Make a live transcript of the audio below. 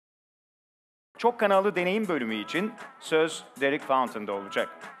Çok kanallı deneyim bölümü için söz Derrick Fountain'da olacak.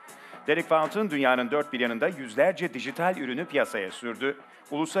 Derrick Fountain, dünyanın dört bir yanında yüzlerce dijital ürünü piyasaya sürdü.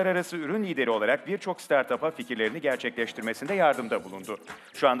 Uluslararası ürün lideri olarak birçok startup'a fikirlerini gerçekleştirmesinde yardımda bulundu.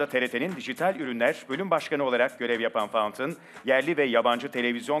 Şu anda TRT'nin dijital ürünler bölüm başkanı olarak görev yapan Fountain, yerli ve yabancı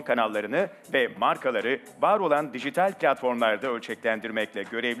televizyon kanallarını ve markaları var olan dijital platformlarda ölçeklendirmekle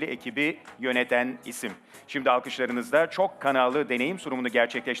görevli ekibi yöneten isim. Şimdi alkışlarınızla çok kanallı deneyim sunumunu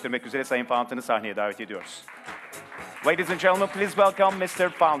gerçekleştirmek üzere Sayın Fountain'ı sahneye davet ediyoruz. Ladies and gentlemen, please welcome Mr.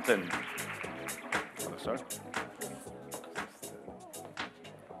 Fountain. Hello, sir.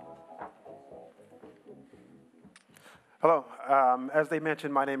 Hello. As they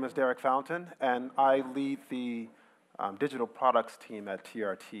mentioned, my name is Derrick Fountain, and I lead the digital products team at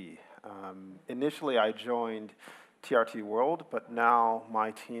TRT. Initially, I joined TRT World, but now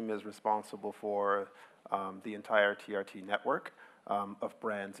my team is responsible for the entire TRT network of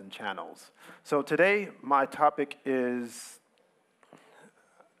brands and channels. So today, my topic is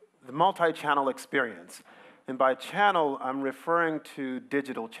the multi-channel experience. And by channel, I'm referring to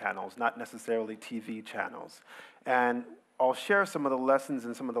digital channels, not necessarily TV channels. And I'll share some of the lessons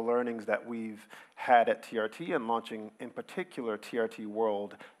and some of the learnings that we've had at TRT and launching, in particular, TRT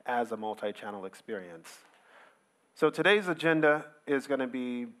World as a multi-channel experience. So today's agenda is going to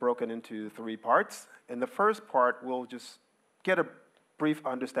be broken into three parts. In the first part, we'll just get a brief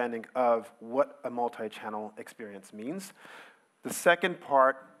understanding of what a multi-channel experience means. The second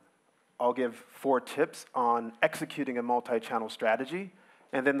part, I'll give 4 tips on executing a multi-channel strategy.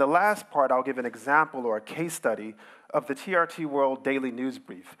 And then the last part, I'll give an example or a case study of the TRT World Daily News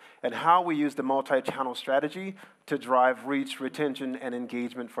Brief and how we use the multi-channel strategy to drive reach, retention, and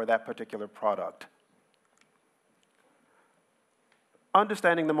engagement for that particular product.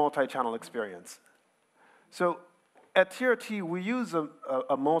 Understanding the multi-channel experience. So at TRT, we use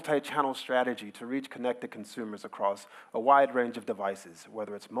a multi-channel strategy to reach connected consumers across a wide range of devices,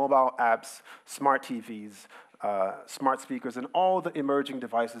 whether it's mobile apps, smart TVs, smart speakers, and all the emerging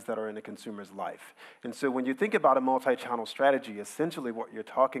devices that are in a consumer's life. And so when you think about a multi-channel strategy, essentially what you're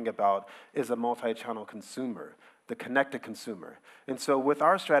talking about is a multi-channel consumer, the connected consumer. And so with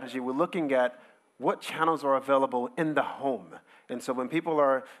our strategy, we're looking at what channels are available in the home. And so when people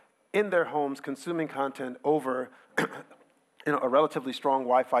are in their homes consuming content over a relatively strong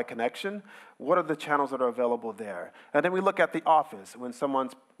Wi-Fi connection, what are the channels that are available there? And then we look at the office. When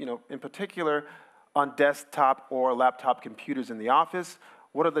someone's, in particular, on desktop or laptop computers in the office,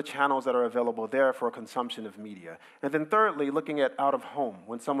 what are the channels that are available there for consumption of media? And then thirdly, looking at out of home,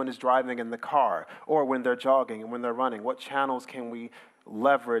 when someone is driving in the car or when they're jogging and when they're running, what channels can we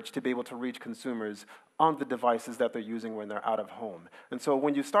leverage to be able to reach consumers on the devices that they're using when they're out of home? And so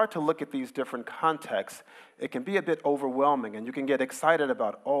when you start to look at these different contexts, it can be a bit overwhelming and you can get excited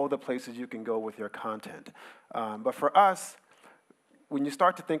about all the places you can go with your content. But for us, when you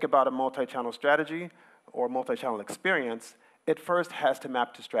start to think about a multi-channel strategy or multi-channel experience, it first has to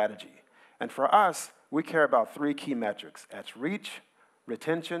map to strategy. And for us, we care about 3 key metrics. That's reach,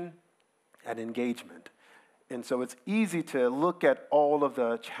 retention, and engagement. And so it's easy to look at all of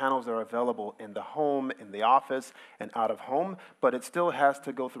the channels that are available in the home, in the office, and out of home, but it still has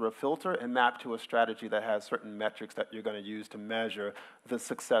to go through a filter and map to a strategy that has certain metrics that you're going to use to measure the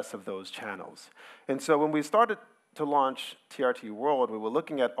success of those channels. And so when we started to launch TRT World, we were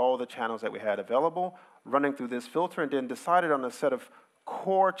looking at all the channels that we had available, running through this filter, and then decided on a set of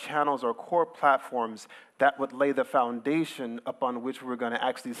core channels or core platforms that would lay the foundation upon which we were going to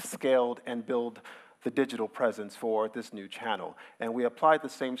actually scale and build the digital presence for this new channel. And we applied the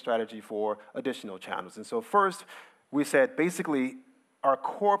same strategy for additional channels. And so first, we said basically our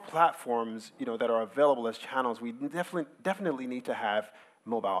core platforms that are available as channels, we definitely need to have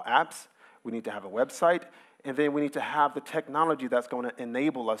mobile apps, we need to have a website, and then we need to have the technology that's going to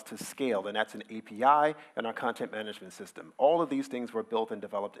enable us to scale, and that's an API and our content management system. All of these things were built and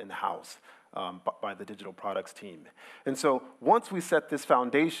developed in-house by the digital products team. And so once we set this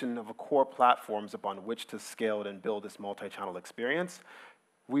foundation of core platforms upon which to scale and build this multi-channel experience,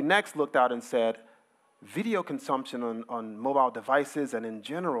 we next looked out and said, video consumption on mobile devices and in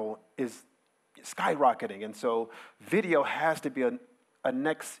general is skyrocketing. And so video has to be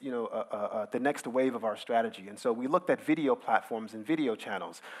the next wave of our strategy. And so we looked at video platforms and video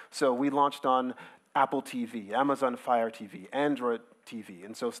channels. So we launched on Apple TV, Amazon Fire TV, Android TV.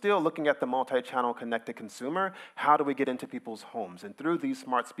 And so still looking at the multi-channel connected consumer, how do we get into people's homes? And through these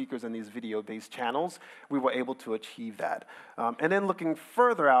smart speakers and these video-based channels, we were able to achieve that. And then looking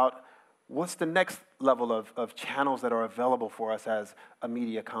further out, what's the next level of channels that are available for us as a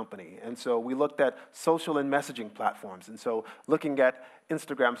media company? And so we looked at social and messaging platforms. And so looking at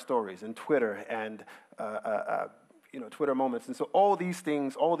Instagram stories and Twitter and Twitter moments. And so all these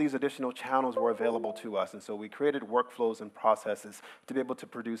things, all these additional channels were available to us. And so we created workflows and processes to be able to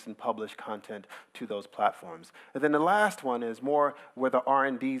produce and publish content to those platforms. And then the last one is more where the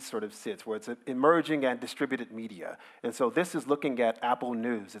R&D sort of sits, where it's emerging and distributed media. And so this is looking at Apple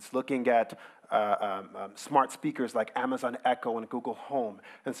News. It's looking at smart speakers like Amazon Echo and Google Home.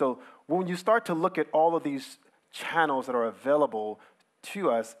 And so when you start to look at all of these channels that are available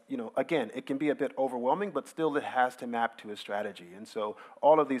to us, again, it can be a bit overwhelming, but still it has to map to a strategy. And so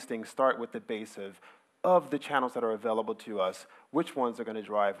all of these things start with the base of the channels that are available to us, which ones are going to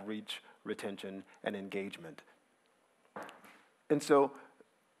drive reach, retention, and engagement. And so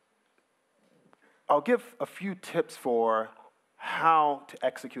I'll give a few tips for how to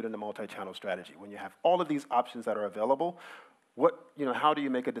execute in a multi-channel strategy. When you have all of these options that are available, how do you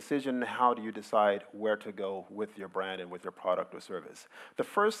make a decision? How do you decide where to go with your brand and with your product or service? The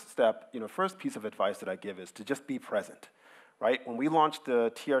first step, first piece of advice that I give is to just be present, right? When we launched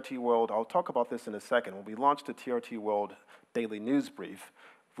the TRT World, I'll talk about this in a second. When we launched the TRT World Daily News Brief,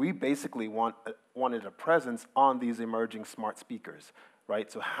 we basically wanted a presence on these emerging smart speakers,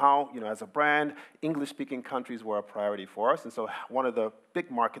 right? So how, as a brand, English-speaking countries were a priority for us. And so one of the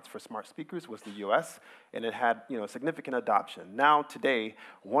big markets for smart speakers was the US, and it had, significant adoption. Now, today,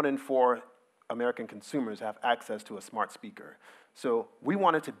 1 in 4 American consumers have access to a smart speaker. So we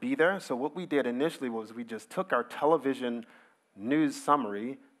wanted to be there. So what we did initially was we just took our television news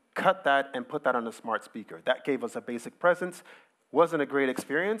summary, cut that, and put that on a smart speaker. That gave us a basic presence. Wasn't a great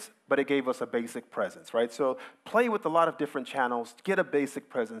experience, but it gave us a basic presence, right? So play with a lot of different channels, get a basic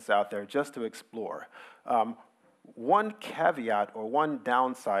presence out there just to explore. One caveat or one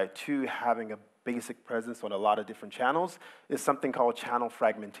downside to having a basic presence on a lot of different channels is something called channel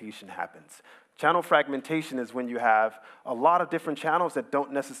fragmentation happens. Channel fragmentation is when you have a lot of different channels that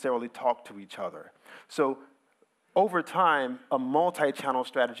don't necessarily talk to each other. So over time, a multi-channel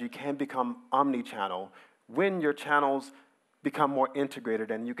strategy can become omni-channel when your channels become more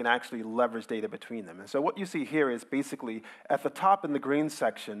integrated and you can actually leverage data between them. And so what you see here is basically at the top in the green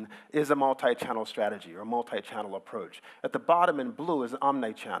section is a multi-channel strategy or multi-channel approach. At the bottom in blue is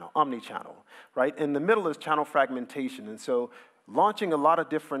omni-channel, right? In the middle is channel fragmentation. And so launching a lot of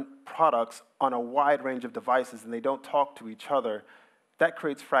different products on a wide range of devices and they don't talk to each other, that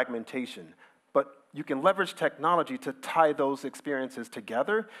creates fragmentation. But you can leverage technology to tie those experiences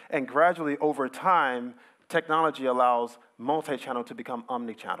together, and gradually over time, technology allows multi-channel to become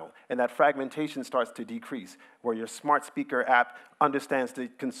omni-channel, and that fragmentation starts to decrease, where your smart speaker app understands the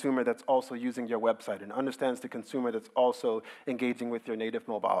consumer that's also using your website and understands the consumer that's also engaging with your native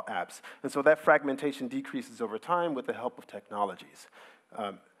mobile apps. And so that fragmentation decreases over time with the help of technologies.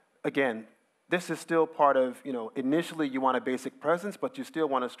 Again, this is still part of, initially you want a basic presence, but you still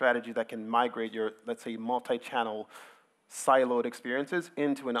want a strategy that can migrate your, let's say, multi-channel siloed experiences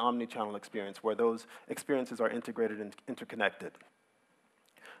into an omni-channel experience where those experiences are integrated and interconnected.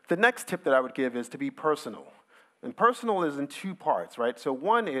 The next tip that I would give is to be personal. And personal is in two parts, right? So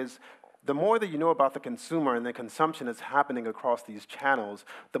one is the more that you know about the consumer and the consumption that's happening across these channels,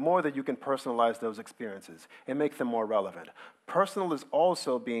 the more that you can personalize those experiences and make them more relevant. Personal is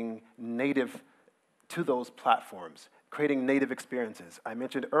also being native to those platforms, creating native experiences. I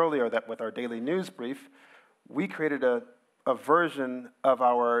mentioned earlier that with our daily news brief, we created a version of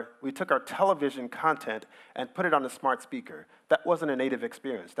we took our television content and put it on a smart speaker. That wasn't a native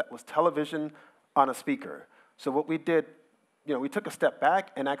experience. That was television on a speaker. So what we did, we took a step back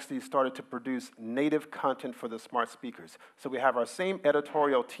and actually started to produce native content for the smart speakers. So we have our same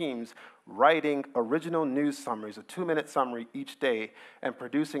editorial teams writing original news summaries, a 2-minute summary each day, and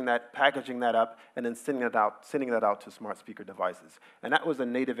producing that, packaging that up, and then sending that out to smart speaker devices. And that was a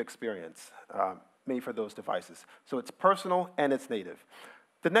native experience made for those devices. So it's personal and it's native.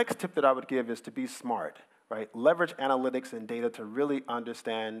 The next tip that I would give is to be smart, right? Leverage analytics and data to really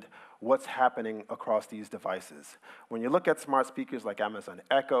understand what's happening across these devices. When you look at smart speakers like Amazon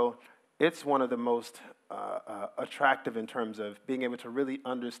Echo, it's one of the most attractive in terms of being able to really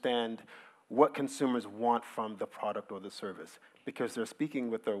understand what consumers want from the product or the service because they're speaking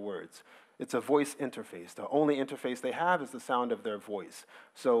with their words. It's a voice interface. The only interface they have is the sound of their voice.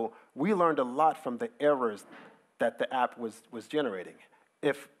 So we learned a lot from the errors that the app was generating.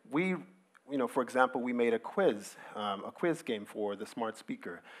 If we, for example, we made a quiz game for the smart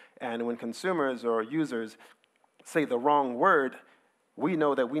speaker, and when consumers or users say the wrong word, we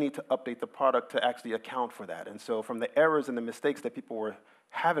know that we need to update the product to actually account for that. And so from the errors and the mistakes that people were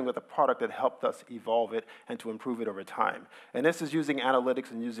having with a product that helped us evolve it and to improve it over time. And this is using analytics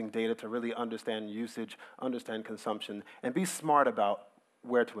and using data to really understand usage, understand consumption, and be smart about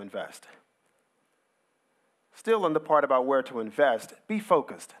where to invest. Still on the part about where to invest, be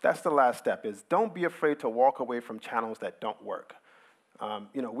focused. That's the last step, is don't be afraid to walk away from channels that don't work.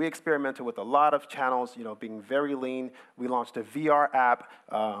 We experimented with a lot of channels, being very lean. We launched a VR app.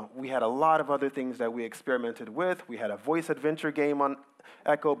 We had a lot of other things that we experimented with. We had a voice adventure game on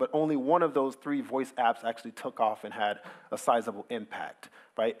Echo, but only one of those 3 voice apps actually took off and had a sizable impact,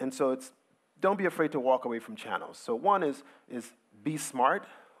 right? And so don't be afraid to walk away from channels. So one is be smart,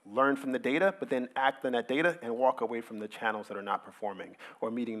 learn from the data, but then act on that data and walk away from the channels that are not performing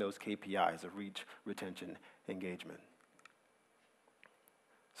or meeting those KPIs of reach, retention, engagement.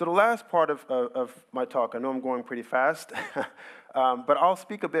 So the last part of my talk, I know I'm going pretty fast, but I'll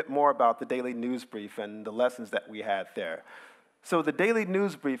speak a bit more about the daily news brief and the lessons that we had there. So the daily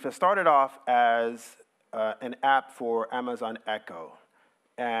news brief has started off as an app for Amazon Echo.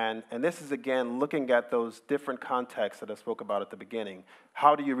 And this is, again, looking at those different contexts that I spoke about at the beginning.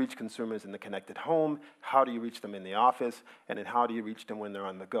 How do you reach consumers in the connected home? How do you reach them in the office? And then how do you reach them when they're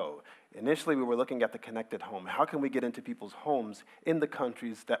on the go? Initially, we were looking at the connected home. How can we get into people's homes in the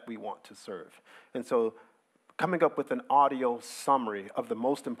countries that we want to serve? And so coming up with an audio summary of the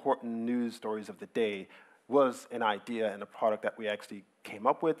most important news stories of the day was an idea and a product that we actually came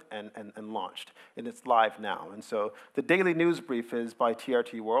up with and launched. And it's live now. And so the daily news brief is by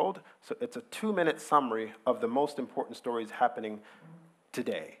TRT World. So it's a 2-minute summary of the most important stories happening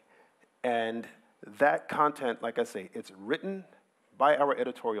today. And that content, like I say, it's written by our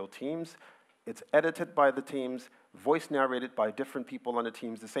editorial teams. It's edited by the teams, voice narrated by different people on the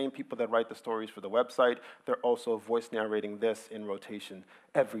teams, the same people that write the stories for the website. They're also voice narrating this in rotation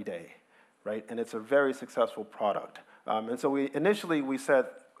every day. Right? And it's a very successful product. And so initially we said,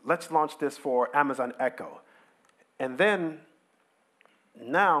 let's launch this for Amazon Echo. And then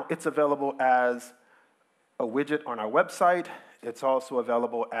now it's available as a widget on our website. It's also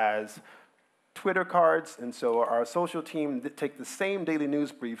available as Twitter cards. And so our social team take the same daily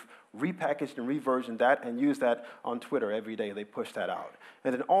news brief, repackaged and reversioned that, and use that on Twitter every day. They push that out.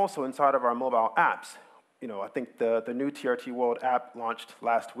 And then also inside of our mobile apps, I think the new TRT World app launched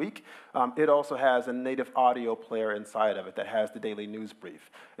last week. It also has a native audio player inside of it that has the daily news brief.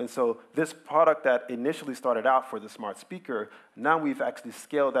 And so this product that initially started out for the smart speaker, now we've actually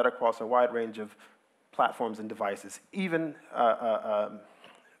scaled that across a wide range of platforms and devices, even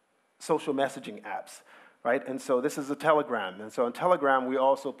social messaging apps. Right? And so this is a Telegram. And so in Telegram, we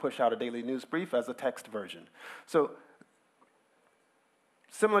also push out a daily news brief as a text version. So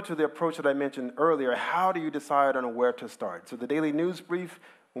similar to the approach that I mentioned earlier, how do you decide on where to start? So the daily news brief,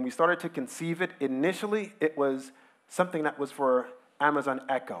 when we started to conceive it, initially it was something that was for Amazon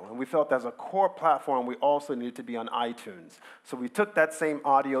Echo. And we felt as a core platform, we also needed to be on iTunes. So we took that same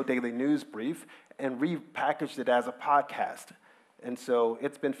audio daily news brief and repackaged it as a podcast. And so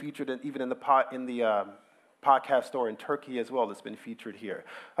it's been featured even in the podcast store in Turkey as well. It's been featured here.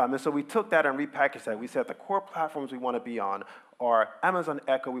 And so we took that and repackaged that. We said the core platforms we want to be on are Amazon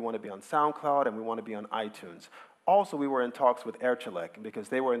Echo, we want to be on SoundCloud, and we want to be on iTunes. Also, we were in talks with Erçelek because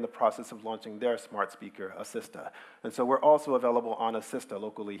they were in the process of launching their smart speaker, Assista. And so we're also available on Assista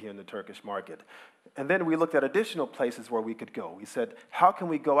locally here in the Turkish market. And then we looked at additional places where we could go. We said, how can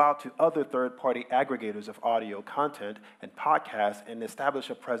we go out to other third-party aggregators of audio content and podcasts and establish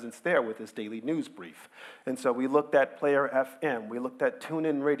a presence there with this daily news brief? And so we looked at Player FM, we looked at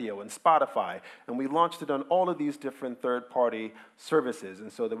TuneIn Radio and Spotify, and we launched it on all of these different third-party services,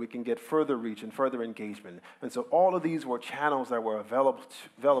 and so that we can get further reach and further engagement. And so all of these were channels that were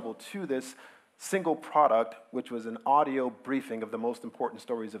available to this single product, which was an audio briefing of the most important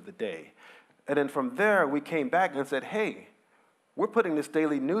stories of the day. And then from there, we came back and said, hey, we're putting this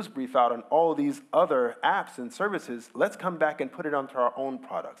daily news brief out on all these other apps and services. Let's come back and put it onto our own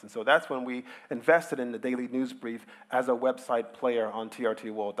products. And so that's when we invested in the daily news brief as a website player on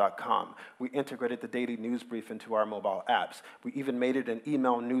trtworld.com. We integrated the daily news brief into our mobile apps. We even made it an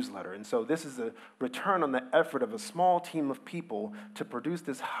email newsletter. And so this is a return on the effort of a small team of people to produce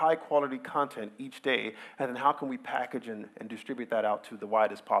this high-quality content each day. And then how can we package and distribute that out to the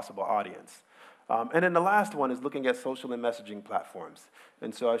widest possible audience? And then the last one is looking at social and messaging platforms.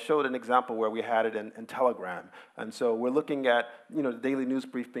 And so I showed an example where we had it in Telegram. And so we're looking at the daily news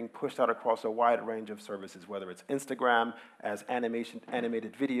brief being pushed out across a wide range of services, whether it's Instagram as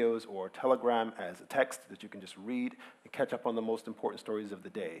animated videos or Telegram as a text that you can just read and catch up on the most important stories of the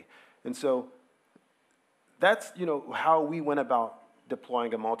day. And so that's how we went about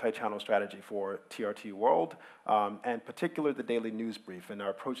deploying a multi-channel strategy for TRT World, and particularly the daily news brief and our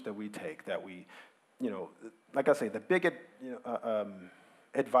approach that we take, that we, like I say, the big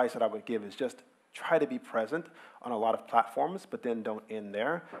advice that I would give is just try to be present on a lot of platforms, but then don't end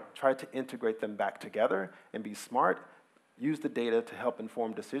there. Try to integrate them back together and be smart. Use the data to help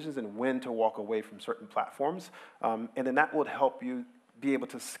inform decisions and when to walk away from certain platforms. And then that would help you be able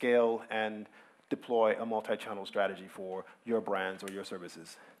to scale and deploy a multi-channel strategy for your brands or your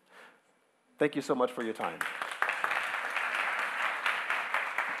services. Thank you so much for your time.